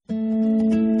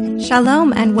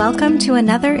Shalom and welcome to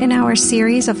another in our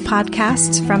series of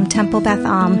podcasts from Temple Beth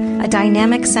Am, a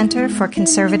dynamic center for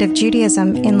conservative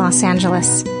Judaism in Los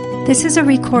Angeles. This is a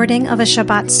recording of a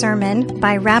Shabbat sermon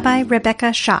by Rabbi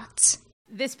Rebecca Schatz.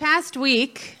 This past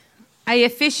week, I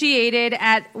officiated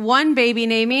at one baby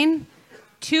naming,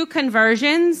 2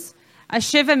 conversions, a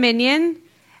Shiva minyan,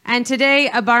 and today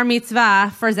a bar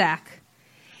mitzvah for Zach.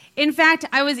 In fact,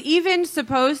 I was even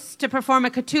supposed to perform a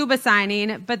ketubah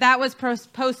signing, but that was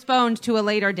postponed to a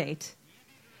later date.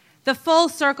 The full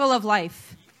circle of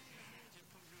life,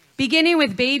 beginning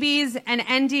with babies and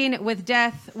ending with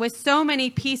death, with so many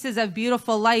pieces of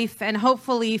beautiful life and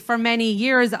hopefully for many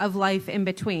years of life in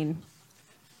between.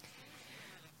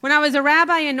 When I was a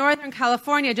rabbi in Northern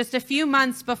California, just a few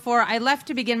months before I left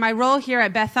to begin my role here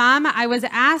at Beth Am, I was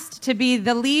asked to be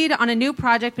the lead on a new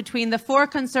project between the 4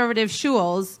 conservative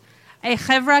shuls, a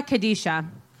Chevra Kadisha,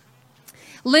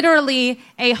 literally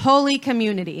a holy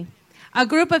community, a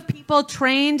group of people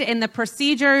trained in the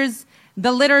procedures,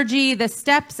 the liturgy, the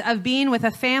steps of being with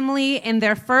a family in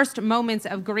their first moments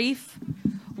of grief,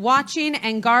 watching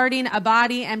and guarding a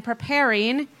body and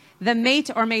preparing the mate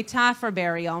or metah for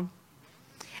burial.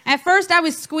 At first, I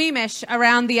was squeamish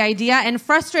around the idea and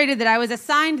frustrated that I was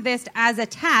assigned this as a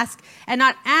task and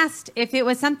not asked if it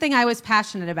was something I was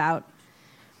passionate about.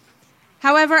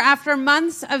 However, after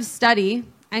months of study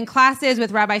and classes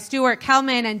with Rabbi Stuart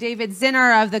Kelman and David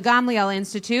Zinner of the Gamliel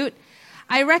Institute,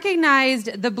 I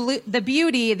recognized the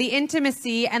beauty, the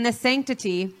intimacy, and the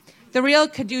sanctity, the real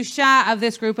kedusha of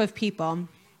this group of people.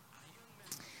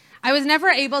 I was never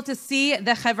able to see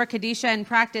the Chevra Kadisha in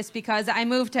practice because I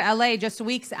moved to LA just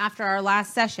weeks after our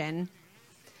last session.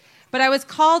 But I was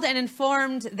called and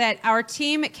informed that our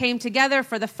team came together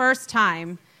for the first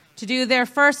time to do their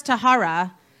first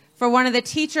tahara for one of the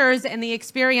teachers in the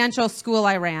experiential school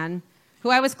I ran,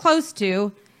 who I was close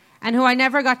to and who I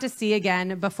never got to see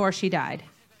again before she died.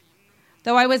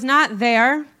 Though I was not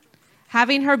there,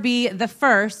 having her be the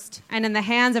first and in the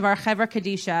hands of our Chevra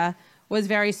Kadisha was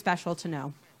very special to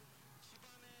know.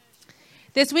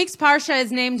 This week's parsha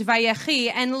is named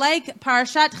Vayechi, and like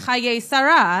Parashat Chayei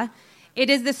Sarah, it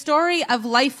is the story of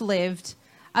life lived,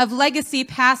 of legacy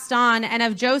passed on, and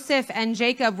of Joseph and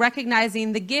Jacob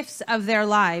recognizing the gifts of their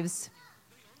lives.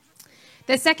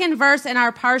 The second verse in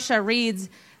our parsha reads,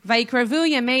 Vayikrevu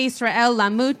Yemei Yisrael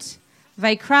Lamut,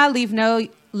 Vayikra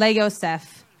Livno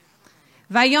LeYosef.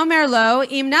 Vayomer lo,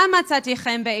 Imna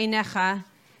matzatichem be'einecha,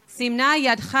 Simna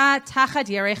yadcha tachat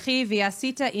yerechi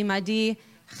v'yasita imadi,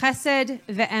 Chesed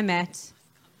ve'emet,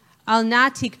 al na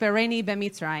tikbereni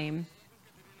b'Mitzrayim.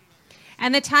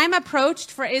 And the time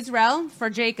approached for Israel, for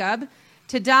Jacob,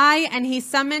 to die, and he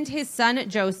summoned his son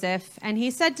Joseph, and he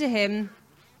said to him,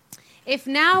 if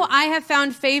now I have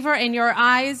found favor in your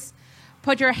eyes,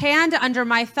 put your hand under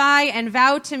my thigh and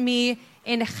vow to me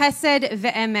in Chesed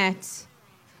ve'emet.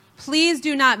 Please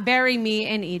do not bury me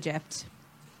in Egypt.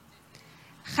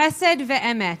 Chesed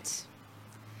ve'emet.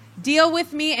 Deal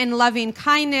with me in loving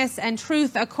kindness and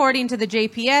truth according to the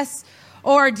JPS,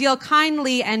 or deal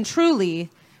kindly and truly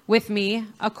with me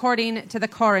according to the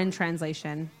Koran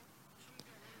translation.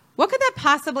 What could that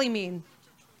possibly mean?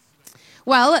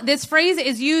 Well, this phrase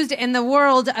is used in the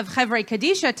world of Chevra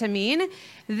Kadisha to mean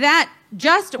that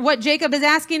just what Jacob is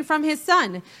asking from his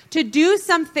son, to do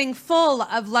something full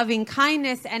of loving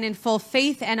kindness and in full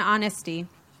faith and honesty,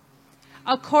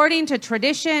 according to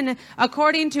tradition,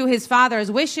 according to his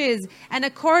father's wishes, and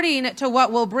according to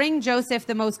what will bring Joseph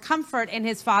the most comfort in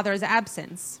his father's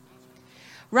absence.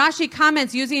 Rashi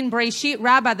comments using Breshit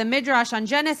Rabbah, the Midrash on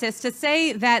Genesis, to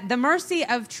say that the mercy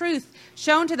of truth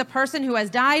shown to the person who has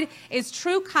died is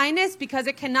true kindness because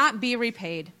it cannot be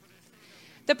repaid.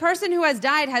 The person who has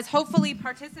died has hopefully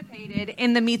participated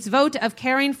in the mitzvot of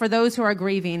caring for those who are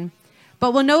grieving,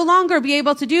 but will no longer be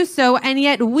able to do so, and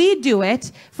yet we do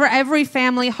it for every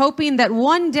family, hoping that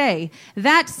one day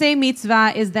that same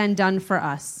mitzvah is then done for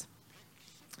us.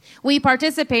 We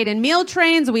participate in meal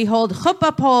trains, we hold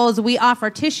chuppah poles, we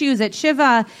offer tissues at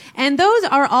Shiva, and those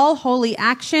are all holy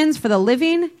actions for the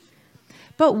living.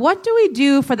 But what do we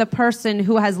do for the person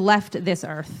who has left this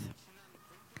earth?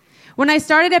 When I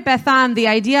started at Beth Am, the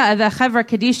idea of the Chevra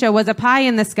Kadisha was a pie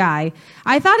in the sky.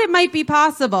 I thought it might be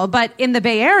possible, but in the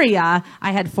Bay Area,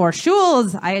 I had 4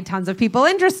 shuls, I had tons of people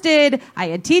interested, I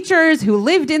had teachers who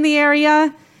lived in the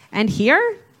area. And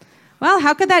here? Well,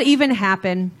 how could that even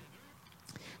happen?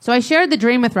 So I shared the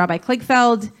dream with Rabbi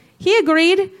Kligfeld. He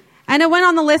agreed, and it went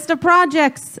on the list of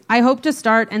projects I hope to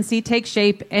start and see take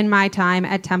shape in my time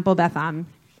at Temple Beth Am.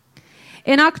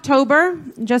 In October,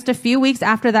 just a few weeks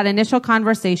after that initial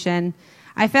conversation,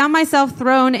 I found myself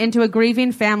thrown into a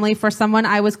grieving family for someone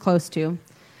I was close to,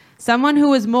 someone who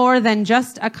was more than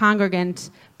just a congregant,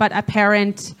 but a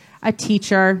parent, a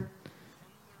teacher,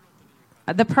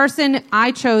 the person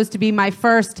I chose to be my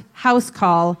first house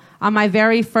call on my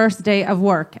very first day of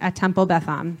work at Temple Beth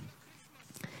Am.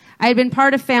 I had been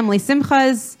part of family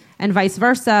simchas and vice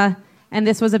versa, and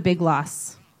this was a big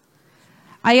loss.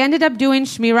 I ended up doing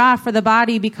shmirah for the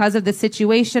body because of the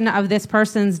situation of this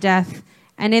person's death,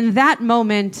 and in that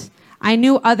moment, I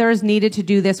knew others needed to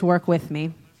do this work with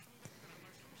me.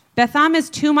 Beth Am is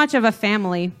too much of a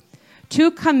family, too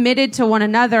committed to one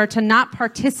another to not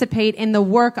participate in the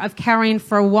work of caring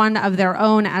for one of their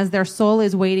own as their soul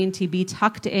is waiting to be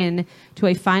tucked in to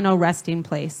a final resting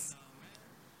place.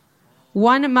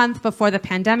 1 month before the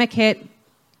pandemic hit,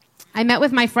 I met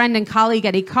with my friend and colleague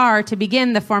at Ikar to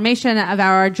begin the formation of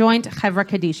our joint Chevra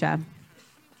Kadisha.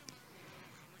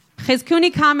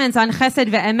 Chizkuni comments on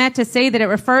Chesed ve'emet to say that it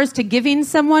refers to giving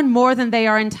someone more than they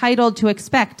are entitled to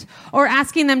expect, or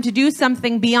asking them to do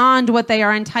something beyond what they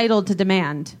are entitled to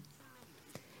demand.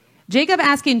 Jacob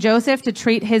asking Joseph to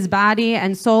treat his body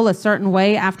and soul a certain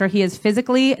way after he is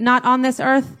physically not on this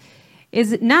earth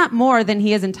is not more than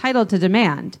he is entitled to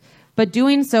demand, but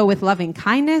doing so with loving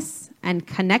kindness and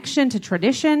connection to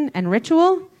tradition and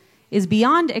ritual is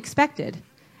beyond expected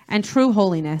and true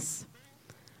holiness.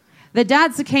 The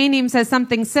Dad Zakanim says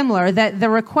something similar, that the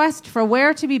request for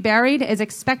where to be buried is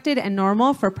expected and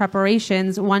normal for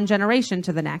preparations one generation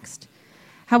to the next.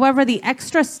 However, the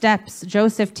extra steps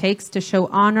Joseph takes to show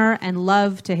honor and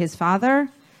love to his father,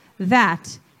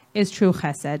 that is true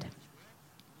chesed.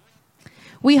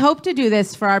 We hope to do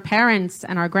this for our parents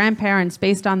and our grandparents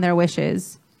based on their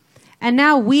wishes. And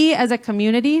now we as a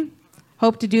community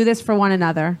hope to do this for one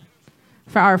another,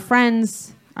 for our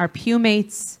friends, our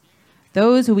pewmates,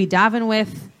 those who we daven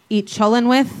with, eat cholent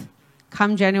with,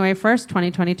 come January 1st,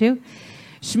 2022,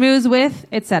 shmooze with,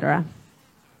 etc.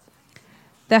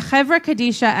 The Chevra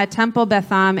Kadisha at Temple Beth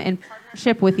Am in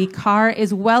partnership with Ikar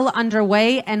is well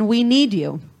underway, and we need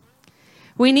you.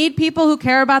 We need people who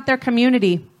care about their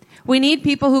community. We need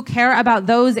people who care about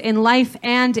those in life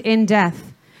and in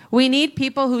death. We need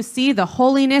people who see the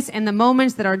holiness in the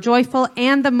moments that are joyful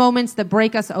and the moments that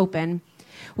break us open.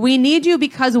 We need you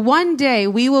because one day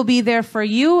we will be there for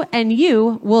you and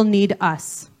you will need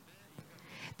us.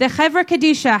 The Chevra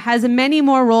Kadisha has many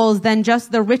more roles than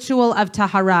just the ritual of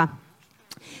Tahara.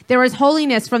 There is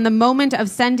holiness from the moment of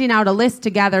sending out a list to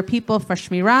gather people for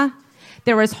Shmirah.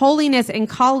 There is holiness in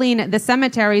calling the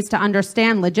cemeteries to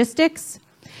understand logistics.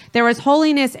 There is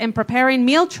holiness in preparing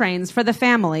meal trains for the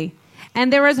family.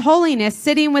 And there is holiness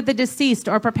sitting with the deceased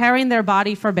or preparing their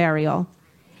body for burial.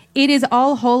 It is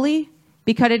all holy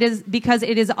because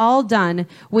it is all done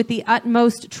with the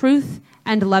utmost truth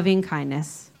and loving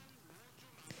kindness.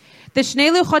 The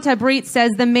Shnei Luchot HaBrit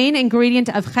says the main ingredient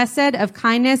of chesed, of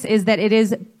kindness, is that it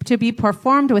is to be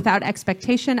performed without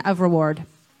expectation of reward.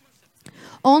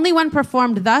 Only when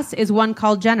performed thus is one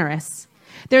called generous.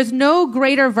 There's no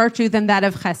greater virtue than that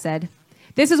of chesed.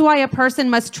 This is why a person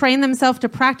must train themselves to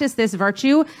practice this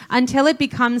virtue until it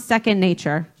becomes second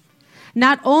nature.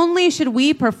 Not only should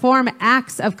we perform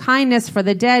acts of kindness for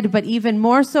the dead, but even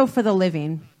more so for the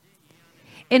living.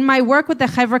 In my work with the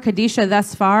Chevra Kadisha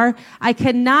thus far, I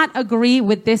cannot agree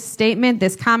with this statement,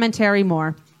 this commentary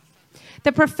more.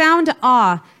 The profound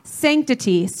awe,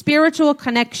 sanctity, spiritual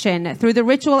connection through the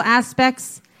ritual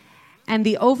aspects, and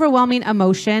the overwhelming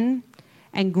emotion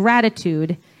and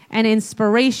gratitude and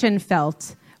inspiration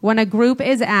felt when a group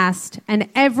is asked and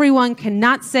everyone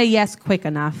cannot say yes quick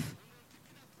enough.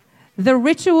 The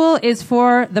ritual is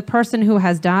for the person who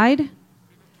has died,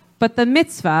 but the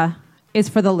mitzvah is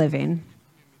for the living.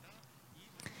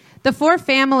 The 4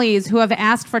 families who have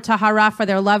asked for tahara for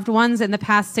their loved ones in the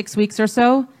past 6 weeks or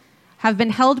so have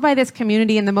been held by this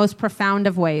community in the most profound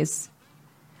of ways.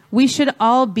 We should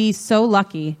all be so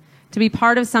lucky to be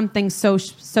part of something so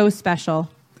special.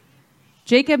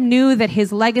 Jacob knew that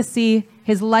his legacy,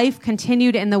 his life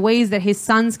continued in the ways that his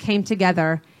sons came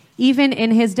together, even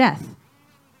in his death.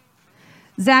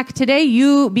 Zach, today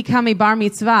you become a bar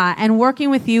mitzvah, and working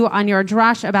with you on your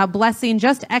drash about blessing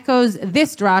just echoes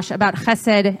this drash about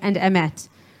chesed and emet,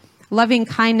 loving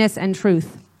kindness and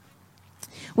truth.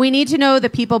 We need to know the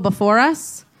people before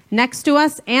us, next to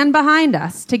us, and behind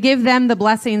us to give them the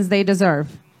blessings they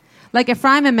deserve. Like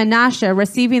Ephraim and Menashe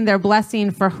receiving their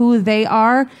blessing for who they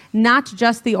are, not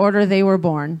just the order they were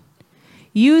born.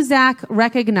 You, Zach,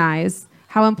 recognize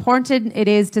how important it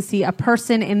is to see a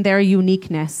person in their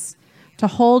uniqueness, to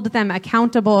hold them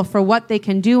accountable for what they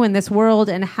can do in this world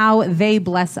and how they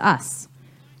bless us.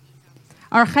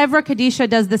 Our Chevra Kadisha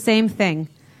does the same thing.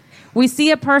 We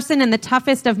see a person in the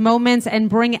toughest of moments and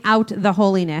bring out the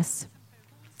holiness.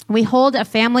 We hold a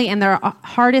family in their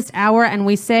hardest hour and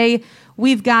we say,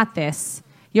 we've got this.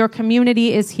 Your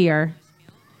community is here.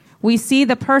 We see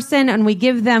the person and we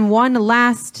give them one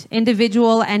last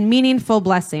individual and meaningful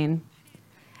blessing.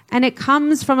 And it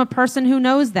comes from a person who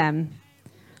knows them,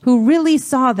 who really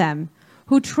saw them,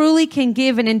 who truly can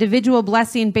give an individual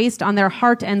blessing based on their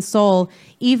heart and soul,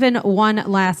 even one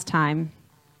last time.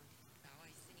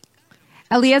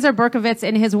 Eliezer Berkovitz,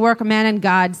 in his work Man and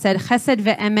God, said chesed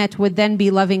ve'emet would then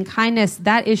be loving kindness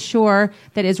that is sure,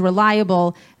 that is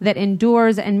reliable, that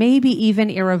endures, and maybe even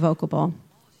irrevocable.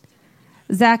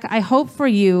 Zach, I hope for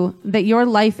you that your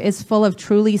life is full of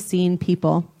truly seen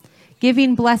people,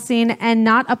 giving blessing and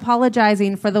not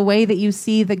apologizing for the way that you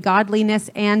see the godliness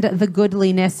and the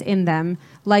goodliness in them,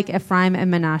 like Ephraim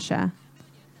and Manasseh.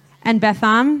 And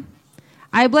Betham,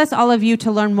 I bless all of you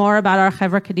to learn more about our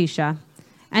Chevra Kadisha,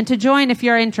 and to join if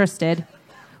you're interested.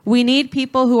 We need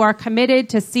people who are committed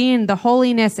to seeing the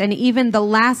holiness and even the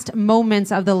last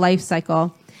moments of the life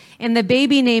cycle. In the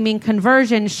baby naming,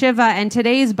 conversion, Shiva, and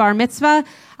today's bar mitzvah,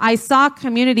 I saw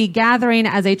community gathering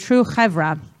as a true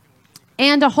chevra,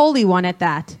 and a holy one at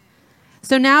that.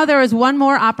 So now there is one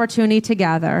more opportunity to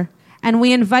gather, and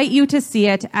we invite you to see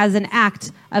it as an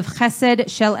act of chesed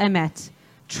shel emet,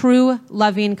 true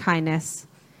loving kindness.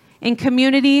 In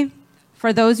community,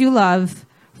 for those you love,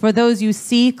 for those you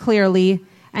see clearly,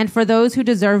 and for those who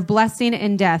deserve blessing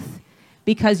in death,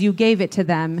 because you gave it to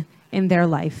them in their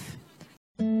life.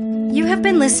 You have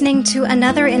been listening to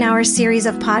another in our series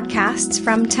of podcasts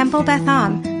from Temple Beth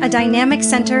Am, a dynamic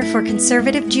center for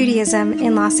conservative Judaism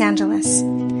in Los Angeles.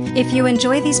 If you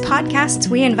enjoy these podcasts,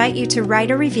 we invite you to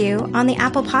write a review on the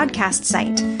Apple Podcast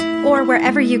site or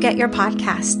wherever you get your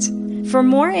podcasts. For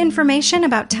more information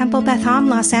about Temple Beth Am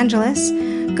Los Angeles,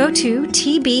 go to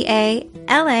tbala.org.